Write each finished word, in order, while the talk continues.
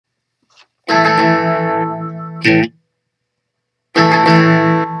We'll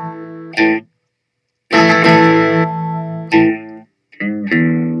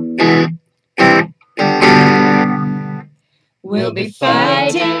be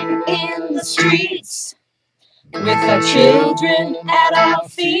fighting in the streets with our children at our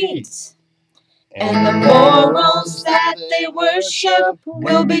feet, and the morals that they worship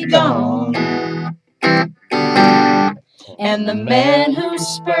will be gone. And the men who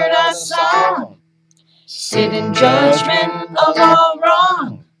spurred us on sit in judgment of all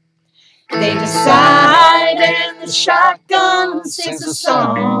wrong. They decide and the shotgun sings a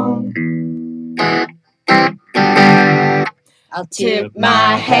song. I'll tip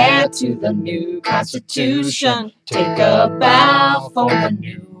my hat to the new Constitution, take a bow for the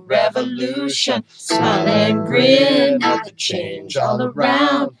new revolution, smile and grin at the change all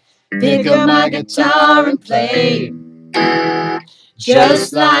around, pick up my guitar and play,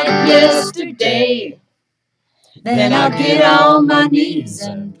 just like yesterday. Then I'll get on my knees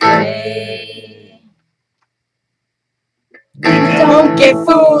and pray. Don't get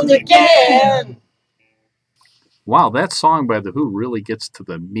fooled again. Wow, that song by The Who really gets to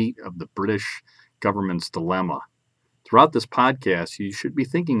the meat of the British government's dilemma. Throughout this podcast, you should be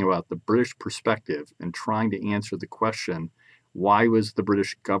thinking about the British perspective and trying to answer the question, why was the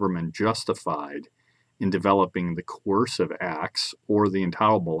British government justified in developing the coercive acts, or the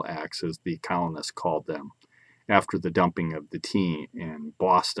intolerable acts as the colonists called them, after the dumping of the tea in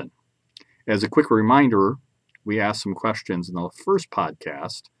Boston? As a quick reminder, we asked some questions in the first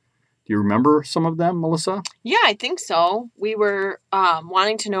podcast. Do you remember some of them, Melissa? Yeah, I think so. We were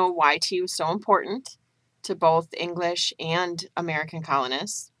wanting to know why tea was so important to both English and American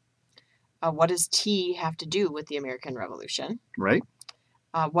colonists. What does tea have to do with the American Revolution? Right.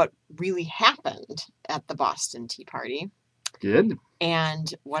 What really happened at the Boston Tea Party? Good.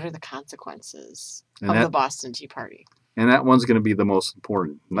 And what are the consequences of the Boston Tea Party? And that one's going to be the most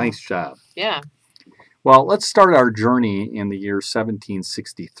important. Nice job. Yeah. Well, let's start our journey in the year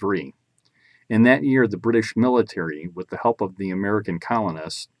 1763. In that year, the British military, with the help of the American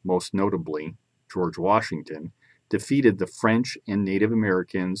colonists, most notably George Washington, defeated the French and Native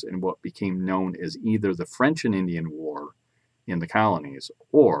Americans in what became known as either the French and Indian War in the colonies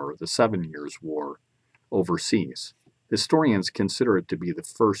or the 7 Years' War overseas. Historians consider it to be the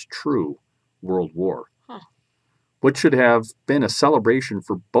first true World War. What should have been a celebration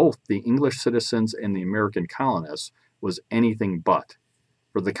for both the English citizens and the American colonists was anything but.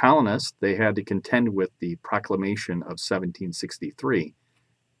 For the colonists, they had to contend with the Proclamation of 1763,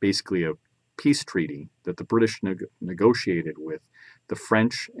 basically a peace treaty that the British negotiated with the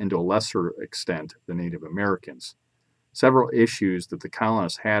French and to a lesser extent the Native Americans. Several issues that the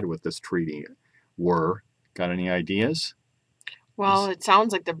colonists had with this treaty were, got any ideas? Well, it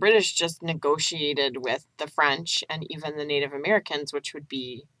sounds like the British just negotiated with the French and even the Native Americans, which would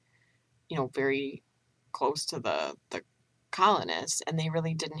be, very close to the colonists, and they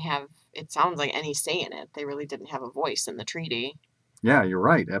really didn't have, it sounds like, any say in it. They really didn't have a voice in the treaty. Yeah, you're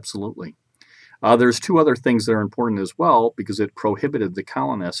right. Absolutely. There's two other things that are important as well, because it prohibited the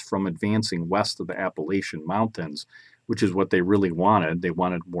colonists from advancing west of the Appalachian Mountains, which is what they really wanted. They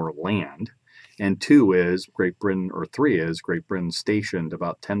wanted more land. And two is three is Great Britain stationed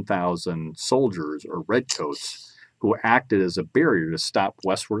about 10,000 soldiers or redcoats who acted as a barrier to stop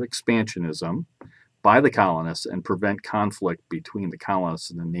westward expansionism by the colonists and prevent conflict between the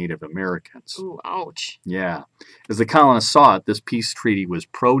colonists and the Native Americans. Ooh, ouch. Yeah. As the colonists saw it, this peace treaty was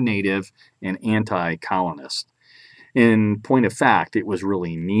pro-Native and anti-colonist. In point of fact, it was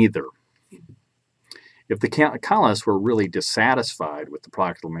really neither. If the colonists were really dissatisfied with the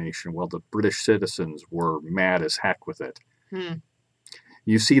proclamation, well, the British citizens were mad as heck with it.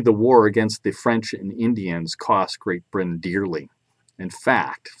 You see, the war against the French and Indians cost Great Britain dearly. In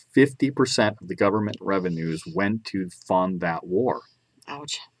fact, 50% of the government revenues went to fund that war.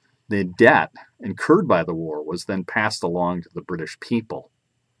 Ouch. The debt incurred by the war was then passed along to the British people.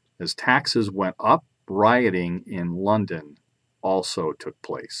 As taxes went up, rioting in London also took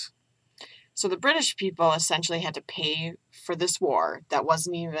place. So the British people essentially had to pay for this war that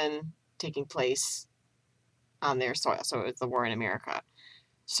wasn't even taking place on their soil. So it was the war in America.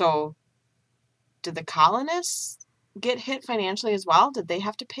 So did the colonists get hit financially as well? Did they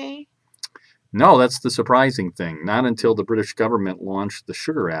have to pay? No, that's the surprising thing. Not until the British government launched the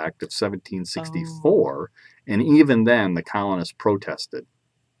Sugar Act of 1764, and even then the colonists protested.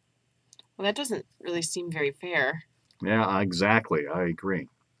 Well, that doesn't really seem very fair. Yeah, exactly. I agree.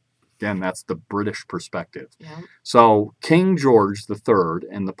 Again, that's the British perspective. Yeah. So King George III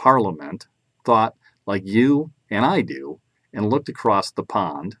and the Parliament thought like you and I do and looked across the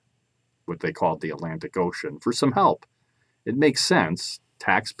pond what they called the Atlantic Ocean, for some help. It makes sense.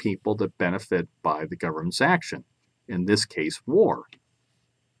 Tax people that benefit by the government's action, in this case, war.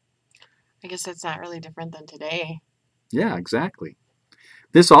 I guess that's not really different than today. Yeah, exactly.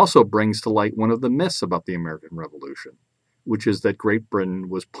 This also brings to light one of the myths about the American Revolution, which is that Great Britain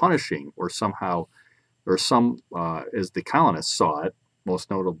was punishing or somehow, or some, as the colonists saw it,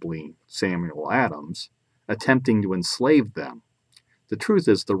 most notably Samuel Adams, attempting to enslave them. The truth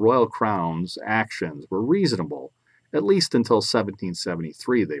is the Royal Crown's actions were reasonable, at least until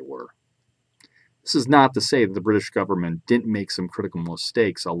 1773 they were. This is not to say that the British government didn't make some critical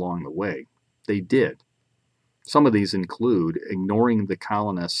mistakes along the way. They did. Some of these include ignoring the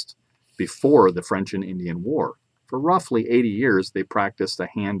colonists before the French and Indian War. For roughly 80 years, they practiced a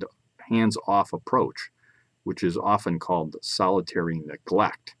hands-off approach, which is often called solitary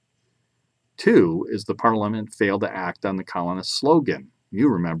neglect. 2 is the Parliament failed to act on the colonists' slogan. You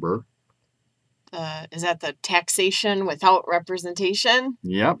remember. Is that the taxation without representation?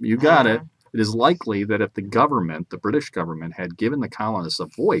 Yep, you got it. It is likely that if the government, the British government, had given the colonists a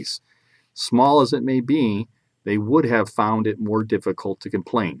voice, small as it may be, they would have found it more difficult to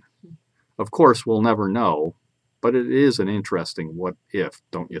complain. Of course, we'll never know, but it is an interesting what if,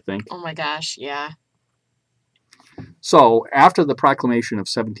 don't you think? Oh my gosh, yeah. So, after the proclamation of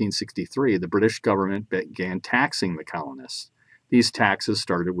 1763, the British government began taxing the colonists. These taxes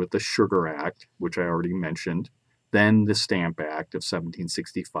started with the Sugar Act, which I already mentioned, then the Stamp Act of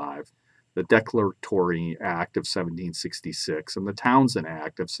 1765, the Declaratory Act of 1766, and the Townshend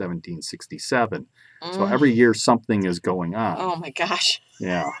Act of 1767. So every year something is going on. Oh my gosh.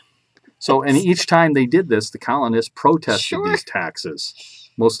 Yeah. So, and each time they did this, the colonists protested these taxes,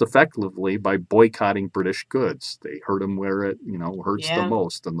 most effectively by boycotting British goods. They hurt them where it, hurts the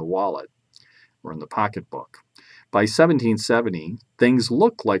most, in the wallet or in the pocketbook. By 1770, things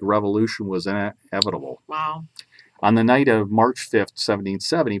looked like revolution was inevitable. Wow. On the night of March 5th,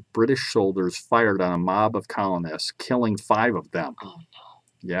 1770, British soldiers fired on a mob of colonists, killing 5 of them. Oh, no.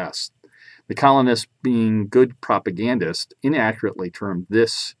 Yes. The colonists, being good propagandists, inaccurately termed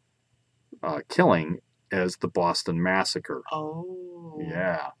this killing as the Boston Massacre. Oh.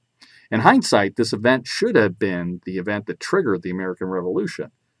 Yeah. In hindsight, this event should have been the event that triggered the American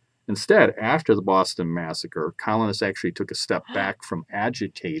Revolution. Instead, after the Boston Massacre, colonists actually took a step back from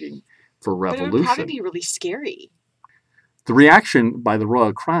agitating for revolution. But it would probably be really scary. The reaction by the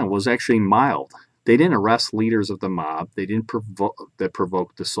Royal Crown was actually mild. They didn't arrest leaders of the mob. They didn't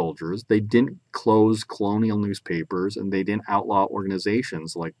provoke the soldiers. They didn't close colonial newspapers, and they didn't outlaw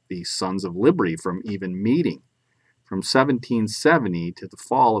organizations like the Sons of Liberty from even meeting. From 1770 to the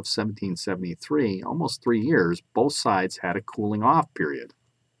fall of 1773, almost 3 years, both sides had a cooling off period.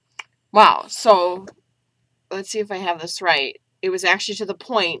 Wow. So let's see if I have this right. It was actually to the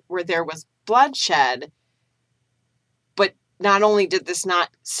point where there was bloodshed, but not only did this not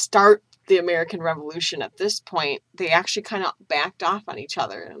start the American Revolution at this point, they actually kind of backed off on each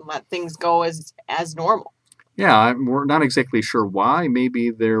other and let things go as normal. Yeah, we're not exactly sure why.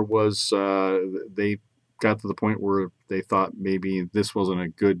 Maybe there was, they got to the point where they thought maybe this wasn't a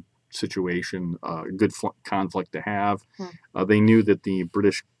good situation, a good conflict to have. They knew that the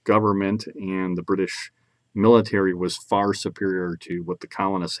British government and the British military was far superior to what the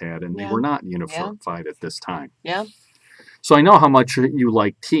colonists had, and they were not unified at this time. Yeah. So I know how much you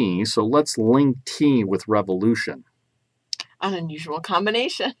like tea, so let's link tea with revolution. An unusual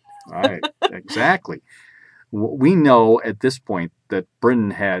combination. All right, exactly. We know at this point that Britain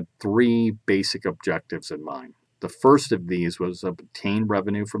had 3 basic objectives in mind. The first of these was obtain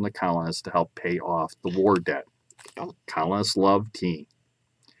revenue from the colonists to help pay off the war debt. Colonists loved tea.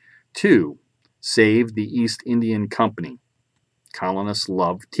 2, save the East Indian Company. Colonists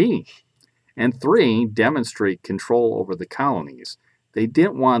loved tea. And 3, demonstrate control over the colonies. They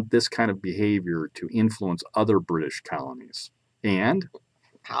didn't want this kind of behavior to influence other British colonies. And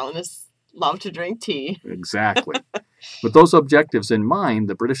colonists love to drink tea. Exactly. With those objectives in mind,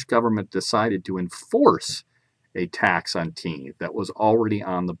 the British government decided to enforce a tax on tea that was already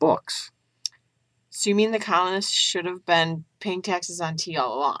on the books. So you mean the colonists should have been paying taxes on tea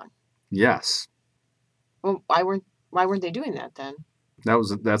all along? Yes. Well, why weren't they doing that then?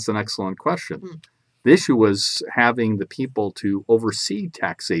 That's an excellent question. The issue was having the people to oversee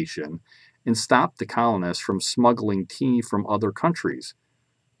taxation and stop the colonists from smuggling tea from other countries.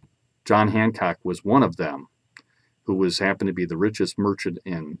 John Hancock was one of them, who happened to be the richest merchant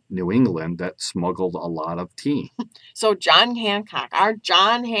in New England that smuggled a lot of tea. So our John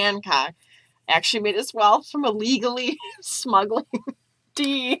Hancock, actually made his wealth from illegally smuggling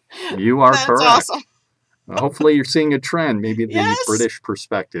tea. You are correct. That's awesome. Hopefully you're seeing a trend, maybe the Yes. British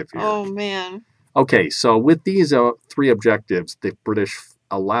perspective here. Oh, man. Okay, so with these three objectives, the British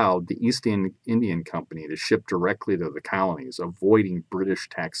allowed the East Indian Company to ship directly to the colonies, avoiding British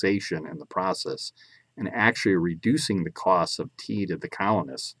taxation in the process, and actually reducing the costs of tea to the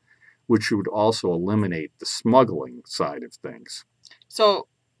colonists, which would also eliminate the smuggling side of things. So,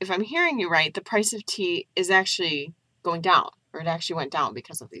 if I'm hearing you right, the price of tea is actually going down, or it actually went down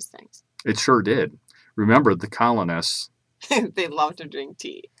because of these things. It sure did. Remember, the colonists, They love to drink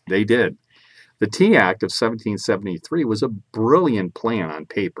tea. they did. The Tea Act of 1773 was a brilliant plan on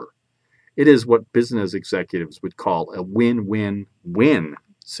paper. It is what business executives would call a win-win-win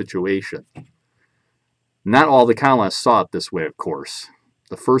situation. Not all the colonists saw it this way, of course.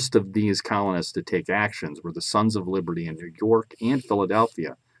 The first of these colonists to take actions were the Sons of Liberty in New York and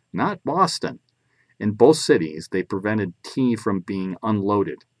Philadelphia, not Boston. In both cities, they prevented tea from being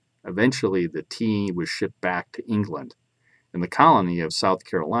unloaded. Eventually, the tea was shipped back to England. In the colony of South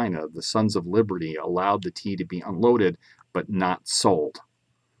Carolina, the Sons of Liberty allowed the tea to be unloaded but not sold.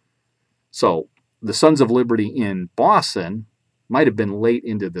 So, the Sons of Liberty in Boston might have been late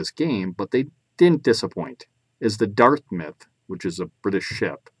into this game, but they didn't disappoint. As the Dartmouth, which is a British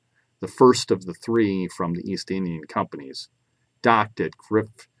ship, the first of the three from the East Indian Companies, docked at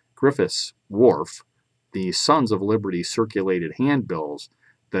Griffith's Wharf, the Sons of Liberty circulated handbills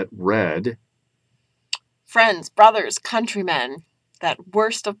that read, Friends, brothers, countrymen, that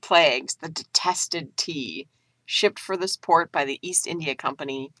worst of plagues, the detested tea, shipped for this port by the East India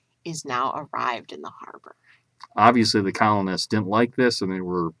Company, is now arrived in the harbor. Obviously, the colonists didn't like this, and they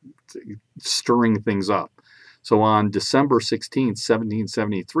were stirring things up. So on December 16,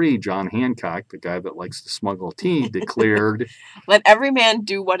 1773, John Hancock, the guy that likes to smuggle tea, declared, Let every man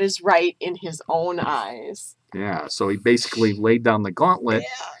do what is right in his own eyes. yeah, so he basically laid down the gauntlet.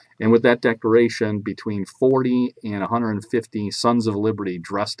 Yeah. And with that declaration, between 40 and 150 Sons of Liberty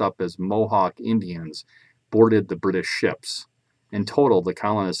dressed up as Mohawk Indians boarded the British ships. In total, the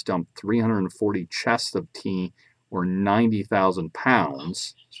colonists dumped 340 chests of tea, or 90,000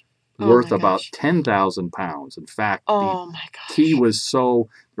 pounds, worth about 10,000 pounds. In fact, my gosh. there was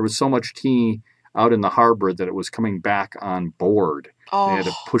so much tea out in the harbor that it was coming back on board. Oh. They had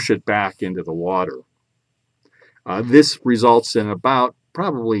to push it back into the water. This results in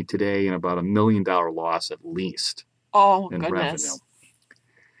probably today in about $1 million loss at least in revenue.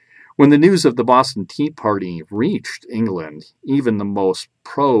 When the news of the Boston Tea Party reached England, even the most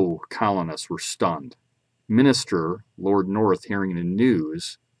pro-colonists were stunned. Minister Lord North, hearing the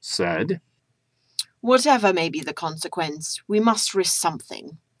news, said, Whatever may be the consequence, we must risk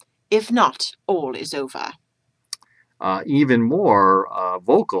something. If not, all is over. Even more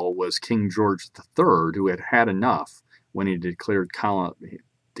vocal was King George III, who had had enough when he declared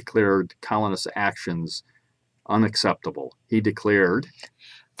colonist actions unacceptable. He declared,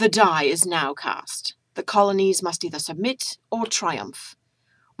 The die is now cast. The colonies must either submit or triumph.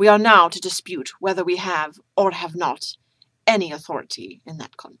 We are now to dispute whether we have or have not any authority in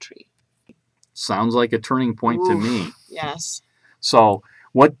that country. Sounds like a turning point to me. Yes. So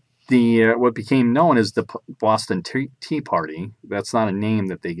what became known as the Boston Tea Party, that's not a name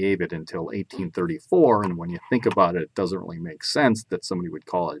that they gave it until 1834, and when you think about it, it doesn't really make sense that somebody would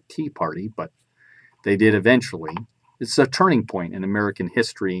call it a tea party, but they did eventually. It's a turning point in American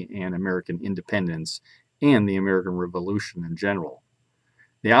history and American independence and the American Revolution in general.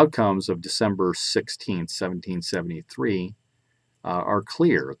 The outcomes of December 16, 1773 are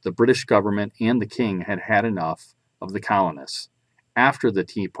clear. The British government and the king had had enough of the colonists. After the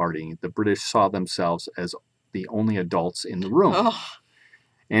Tea Party, the British saw themselves as the only adults in the room.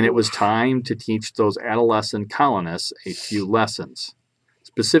 And it was time to teach those adolescent colonists a few lessons.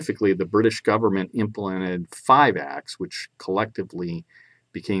 Specifically, the British government implemented 5 acts, which collectively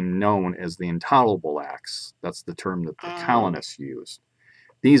became known as the Intolerable Acts. That's the term that the colonists used.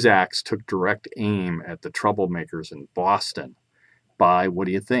 These acts took direct aim at the troublemakers in Boston. By, what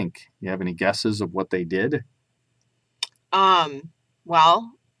do you think? You have any guesses of what they did?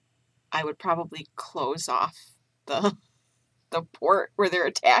 Well, I would probably close off the port where they're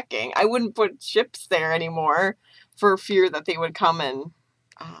attacking. I wouldn't put ships there anymore for fear that they would come and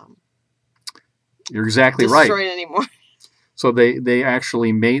You're exactly destroy right. it anymore. So they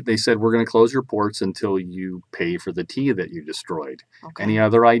actually they said, we're going to close your ports until you pay for the tea that you destroyed. Okay. Any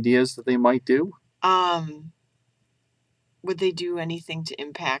other ideas that they might do? Would they do anything to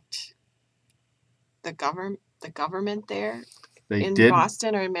impact the government there? In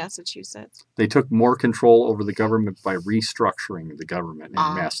Boston or in Massachusetts? They took more control over the government by restructuring the government in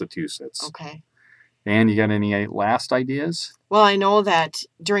Massachusetts. Okay. And you got any last ideas? Well, I know that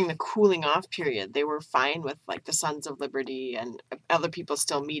during the cooling off period, they were fine with like the Sons of Liberty and other people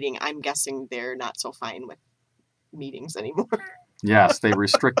still meeting. I'm guessing they're not so fine with meetings anymore. Yes, they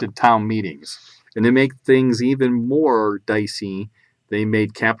restricted town meetings. And to make things even more dicey, they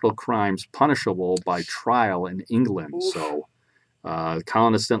made capital crimes punishable by trial in England. Oof. So the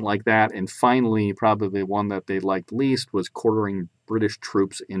colonists didn't like that. And finally, probably the one that they liked least was quartering British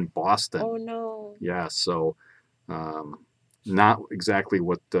troops in Boston. Oh no. Yeah, so not exactly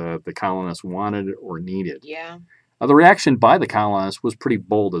what the colonists wanted or needed. Yeah. The reaction by the colonists was pretty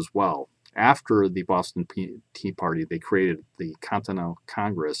bold as well. After the Boston Tea Party, they created the Continental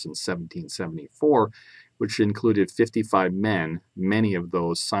Congress in 1774, which included 55 men, many of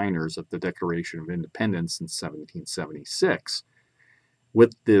those signers of the Declaration of Independence in 1776.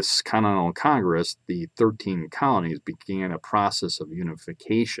 With this Continental Congress, the 13 colonies began a process of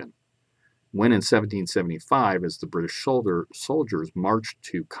unification. When in 1775, as the British soldiers marched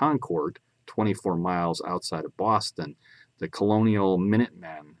to Concord, 24 miles outside of Boston, the colonial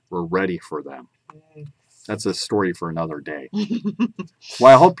Minutemen were ready for them. That's a story for another day.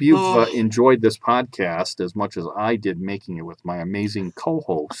 Well, I hope you've enjoyed this podcast as much as I did making it with my amazing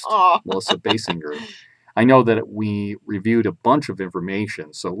co-host, Melissa Basinger. I know that we reviewed a bunch of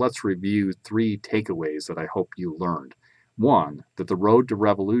information, so let's review 3 takeaways that I hope you learned. 1, that the road to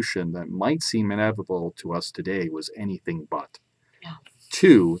revolution that might seem inevitable to us today was anything but. Yeah.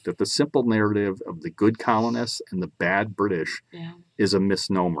 2, that the simple narrative of the good colonists and the bad British is a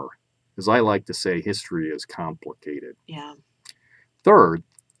misnomer. As I like to say, history is complicated. Yeah. 3rd,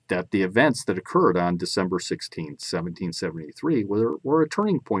 that the events that occurred on December 16, 1773 were a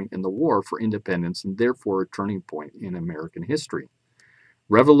turning point in the war for independence and therefore a turning point in American history.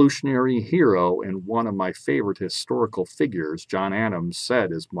 Revolutionary hero and one of my favorite historical figures, John Adams,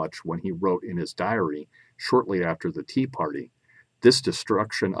 said as much when he wrote in his diary shortly after the Tea Party. This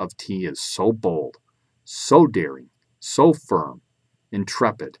destruction of tea is so bold, so daring, so firm,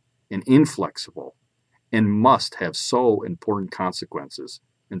 intrepid, and inflexible, and must have so important consequences,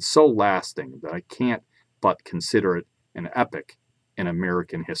 and so lasting that I can't but consider it an epic in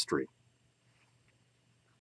American history.